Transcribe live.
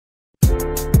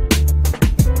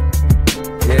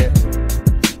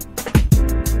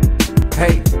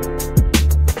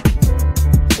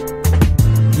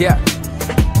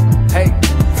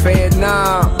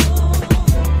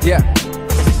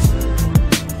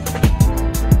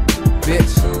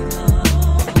bitch.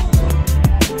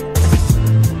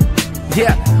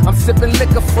 Yeah, I'm sipping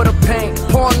liquor for the pain,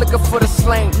 pouring liquor for the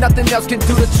slain. Nothing else can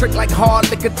do the trick like hard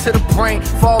liquor to the brain.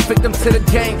 Fall victim to the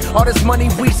game. All this money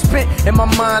we spent in my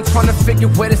mind trying to figure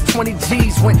where this 20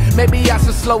 G's went. Maybe I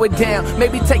should slow it down,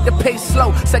 maybe take the pace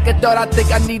slow. Second thought, I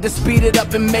think I need to speed it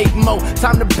up and make more.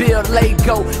 Time to build, lay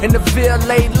go, and the bill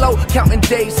laid low. Counting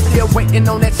days, still waiting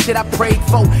on that shit I prayed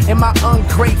for. Am I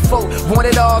ungrateful? Want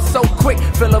it all so quick,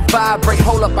 feel a vibrate.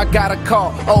 Hold up, I got a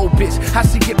call. Oh bitch, how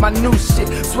she get my new shit?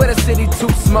 Swear the city too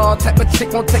small. Type of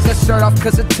chick won't take her shirt off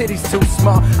cause her titties too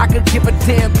small. I could give a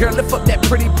damn, girl, lift up that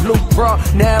pretty blue bra.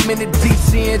 Now I'm in the deep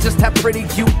sea and just how pretty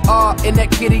you are. And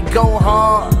that kitty go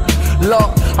hard.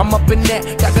 Lord, I'm up in that.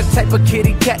 Got the type of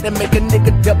kitty cat that make a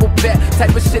nigga double back.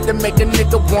 Type of shit that make a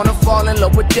nigga wanna fall in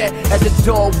love with that. At the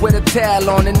door with a towel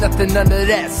on and nothing under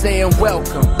that, saying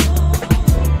welcome.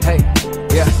 Hey,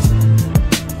 yeah.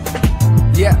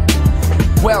 Yeah,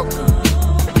 welcome.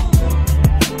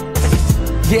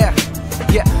 Yeah.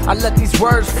 Yeah, I let these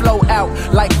words flow out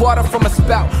like water from a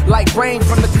spout, like rain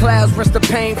from the clouds, rinse the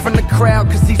pain from the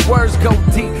crowd. Cause these words go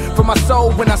deep from my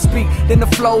soul when I speak. Then the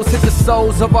flows hit the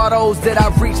souls of all those that I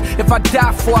reach. If I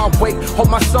die before I wait, hope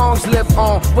my songs live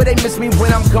on. Will they miss me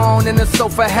when I'm gone? And if so,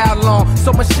 for how long?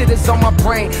 So much shit is on my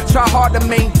brain, try hard to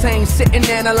maintain. Sit and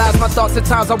analyze my thoughts, at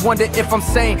times I wonder if I'm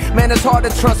sane. Man, it's hard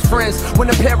to trust friends when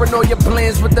the paranoia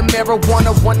blends with the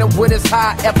marijuana. Wonder will this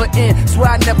high ever end? Swear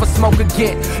I never smoke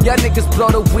again. Y'all niggas blow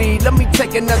the weed, let me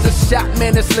take another shot.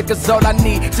 Man, this liquor's all I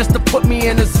need just to put me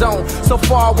in the zone. So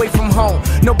far away from home,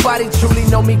 nobody truly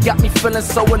know me, got me feeling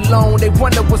so alone. They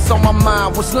wonder what's on my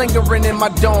mind, what's lingering in my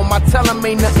dome. I tell them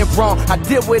ain't nothing wrong, I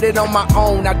deal with it on my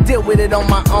own. I deal with it on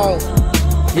my own.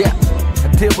 Yeah,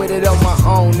 I deal with it on my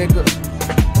own, nigga.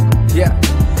 Yeah,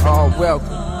 oh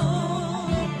welcome.